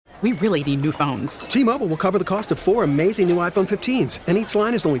We really need new phones. T-Mobile will cover the cost of 4 amazing new iPhone 15s, and each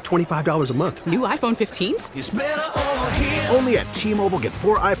line is only $25 a month. New iPhone 15s? It's better over here. Only at T-Mobile, get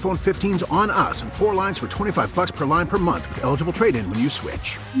 4 iPhone 15s on us and 4 lines for $25 per line per month with eligible trade-in when you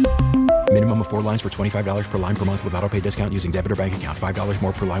switch. Minimum of 4 lines for $25 per line per month with autopay discount using debit or bank account. $5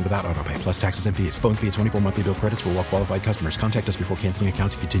 more per line without autopay, plus taxes and fees. Phone fee at 24 monthly bill credits for well-qualified customers. Contact us before canceling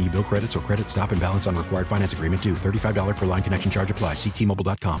account to continue bill credits or credit stop and balance on required finance agreement due. $35 per line connection charge applies. See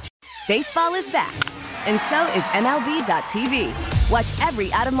T-Mobile.com. Baseball is back, and so is MLB.tv. Watch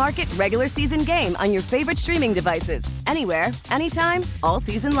every out-of-market regular season game on your favorite streaming devices. Anywhere, anytime, all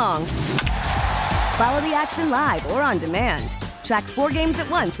season long. Follow the action live or on demand. Track 4 games at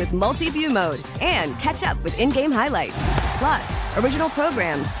once with multi-view mode and catch up with in-game highlights. Plus, original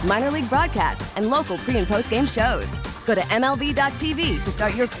programs, minor league broadcasts, and local pre- and post-game shows. Go to MLB.tv to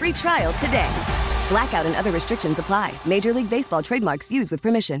start your free trial today. Blackout and other restrictions apply. Major League Baseball trademarks used with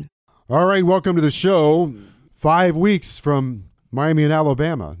permission. All right, welcome to the show. 5 weeks from Miami and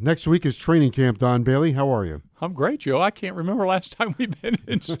Alabama. Next week is training camp, Don Bailey. How are you? I'm great, Joe. I can't remember last time we've been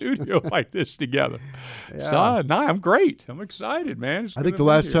in studio like this together. Yeah. So, no, I'm great. I'm excited, man. I think the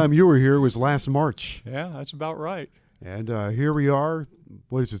last time you were here was last March. Yeah, that's about right. And here we are,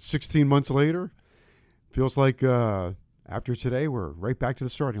 16 months later? Feels like after today, we're right back to the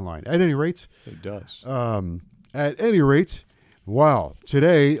starting line. At any rate. It does. At any rate, wow.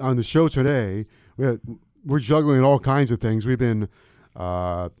 Today, on the show today, we're juggling all kinds of things. We've been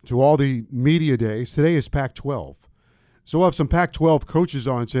to all the media days. Today is Pac-12. So we'll have some Pac-12 coaches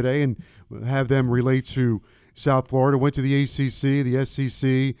on today and have them relate to South Florida. Went to the ACC, the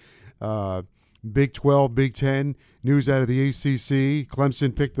SEC, Big 12, Big 10. News out of the ACC.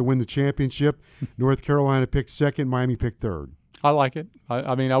 Clemson picked to win the championship. North Carolina picked second. Miami picked third. I like it.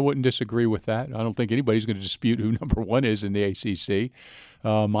 I mean, I wouldn't disagree with that. I don't think anybody's going to dispute who number one is in the ACC.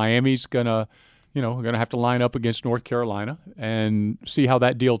 Miami's going to have to line up against North Carolina and see how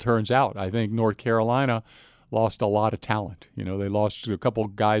that deal turns out. I think North Carolina lost a lot of talent. They lost a couple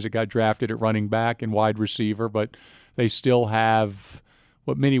of guys that got drafted at running back and wide receiver, but they still have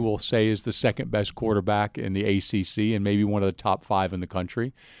what many will say is the second best quarterback in the ACC and maybe one of the top 5 in the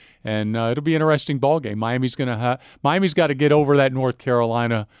country. And it'll be an interesting ball game. Miami's got to get over that North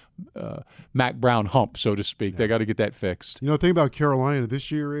Carolina Mac Brown hump, so to speak. Yeah. They got to get that fixed. The thing about Carolina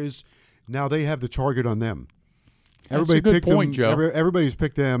this year is now they have the target on them. That's a good point, Joe. Everybody's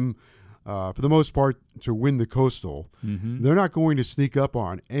picked them for the most part to win the Coastal. Mm-hmm. They're not going to sneak up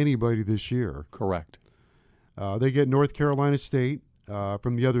on anybody this year. Correct. They get North Carolina State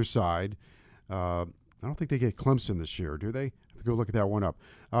from the other side. I don't think they get Clemson this year, do they? I have to go look at that one up.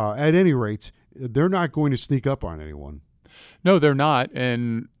 At any rate, they're not going to sneak up on anyone. No, they're not,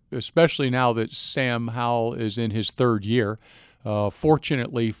 and especially now that Sam Howell is in his 3rd year.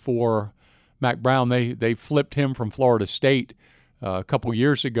 Fortunately for Mac Brown, they flipped him from Florida State a couple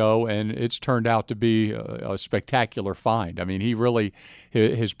years ago, and it's turned out to be a spectacular find. I mean, he really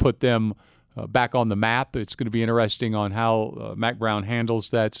has put them back on the map. It's going to be interesting on how Mac Brown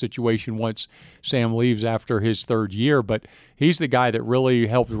handles that situation once Sam leaves after his 3rd year. But he's the guy that really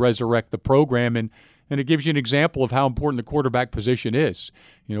helped resurrect the program, and it gives you an example of how important the quarterback position is.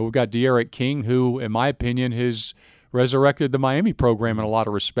 We've got De'Aaron King, who, in my opinion, has resurrected the Miami program in a lot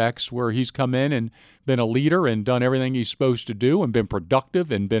of respects, where he's come in and been a leader and done everything he's supposed to do and been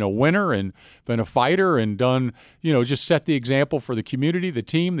productive and been a winner and been a fighter and done, just set the example for the community, the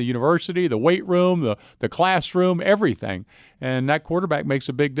team, the university, the weight room, the classroom, everything. And that quarterback makes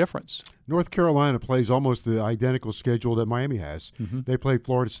a big difference. North Carolina plays almost the identical schedule that Miami has. Mm-hmm. They play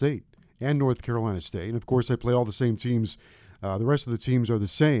Florida State and North Carolina State. And, of course, they play all the same teams. The rest of the teams are the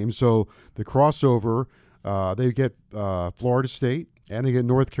same. So the crossover, they get Florida State and they get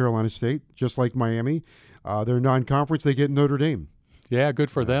North Carolina State, just like Miami. They're non-conference. They get Notre Dame. Yeah, good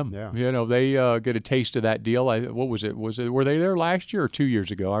for them. Yeah. They get a taste of that deal. What was it? Were they there last year or 2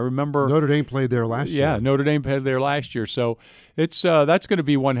 years ago? I remember Notre Dame played there last year. Yeah, Notre Dame played there last year. So it's that's going to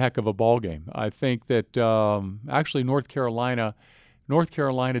be one heck of a ball game. I think that actually North Carolina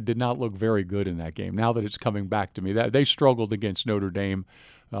did not look very good in that game. Now that it's coming back to me, that they struggled against Notre Dame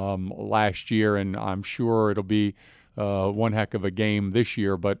last year, and I'm sure it'll be one heck of a game this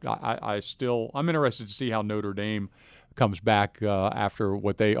year. But I'm interested to see how Notre Dame comes back after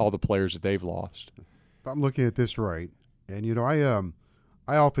all the players that they've lost. If I'm looking at this right, and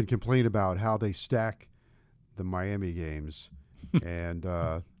I often complain about how they stack the Miami games, and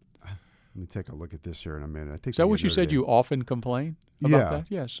let me take a look at this here in a minute. I think is that what you said? You often complain about that?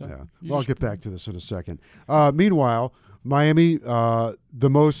 Yes. Yeah. Well, I'll get back to this in a second. Meanwhile, Miami, the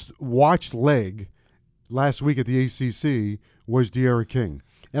most watched leg last week at the ACC was De'Aaron King.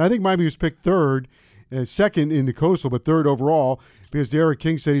 And I think Miami was picked third, second in the Coastal, but third overall because D'Eriq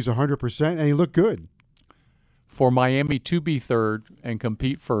King said he's 100%, and he looked good. For Miami to be third and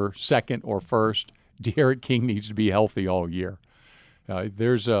compete for second or first, D'Eriq King needs to be healthy all year.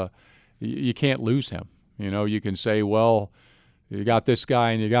 You can't lose him. You can say, well, you got this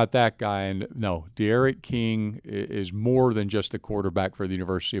guy and you got that guy. And no, D'Eriq King is more than just a quarterback for the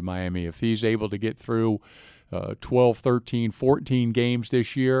University of Miami. If he's able to get through 12, 13, 14 games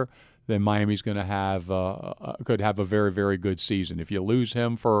this year, then Miami's going to could have a very, very good season. If you lose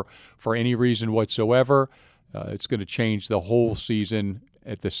him for any reason whatsoever, it's going to change the whole season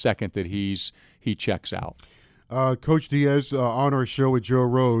at the second that he checks out. Coach Diaz, on our show with Joe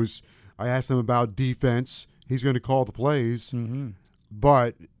Rose, I asked him about defense. He's going to call the plays,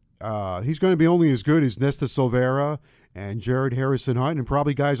 but he's going to be only as good as Nesta Silvera and Jared Harrison-Hunt and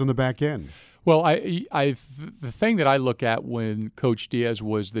probably guys on the back end. Well, the thing that I look at when Coach Diaz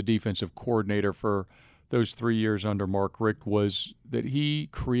was the defensive coordinator for those 3 years under Mark Richt was that he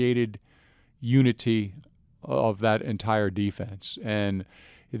created unity of that entire defense, and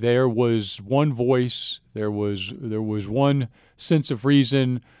there was one voice, there was one sense of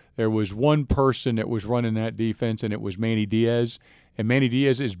reason. There was one person that was running that defense, and it was Manny Diaz. And Manny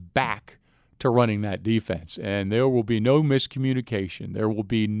Diaz is back to running that defense. And there will be no miscommunication. There will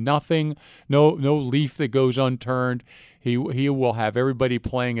be nothing, no leaf that goes unturned. He will have everybody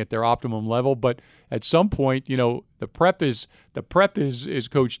playing at their optimum level. But at some point, the prep is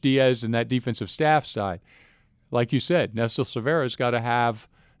Coach Diaz and that defensive staff side. Like you said, Nesta Silvera's got to have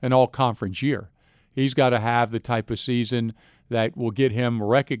an all-conference year. He's got to have the type of season that will get him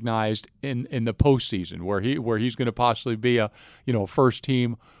recognized in the postseason, where he's going to possibly be a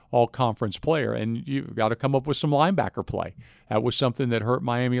first-team all-conference player. And you've got to come up with some linebacker play. That was something that hurt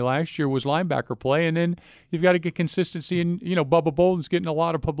Miami last year, was linebacker play. And then you've got to get consistency. And Bubba Bolden's getting a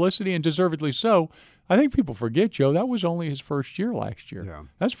lot of publicity, and deservedly so. I think people forget, Joe, that was only his first year last year. Yeah.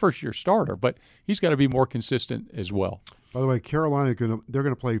 That's first-year starter, but he's got to be more consistent as well. By the way, Carolina they're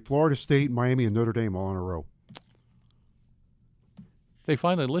going to play Florida State, Miami, and Notre Dame all in a row. They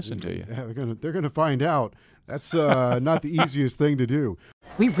finally listened to you. Yeah, they're going to find out. That's not the easiest thing to do.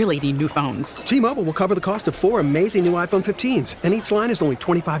 We really need new phones. T-Mobile will cover the cost of 4 amazing new iPhone 15s, and each line is only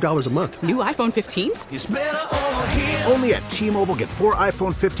 $25 a month. New iPhone 15s? It's better over here. Only at T-Mobile, get 4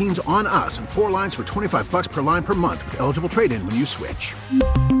 iPhone 15s on us and 4 lines for $25 per line per month with eligible trade-in when you switch.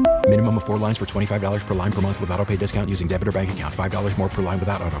 Minimum of 4 lines for $25 per line per month with autopay discount using debit or bank account. $5 more per line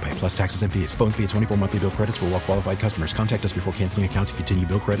without autopay, plus taxes and fees. Phone fee at 24 monthly bill credits for well-qualified customers. Contact us before canceling account to continue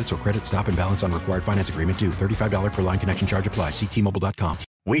bill credits or credit stop and balance on required finance agreement due. $35 per line connection charge applies. See T-Mobile.com.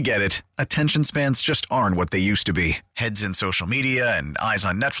 We get it. Attention spans just aren't what they used to be. Heads in social media and eyes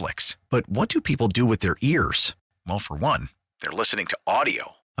on Netflix. But what do people do with their ears? Well, for one, they're listening to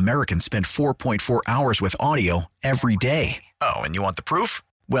audio. Americans spend 4.4 hours with audio every day. Oh, and you want the proof?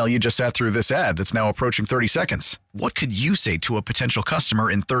 Well, you just sat through this ad that's now approaching 30 seconds. What could you say to a potential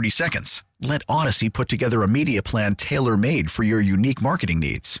customer in 30 seconds? Let Odyssey put together a media plan tailor-made for your unique marketing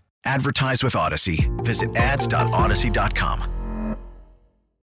needs. Advertise with Odyssey. Visit ads.odyssey.com.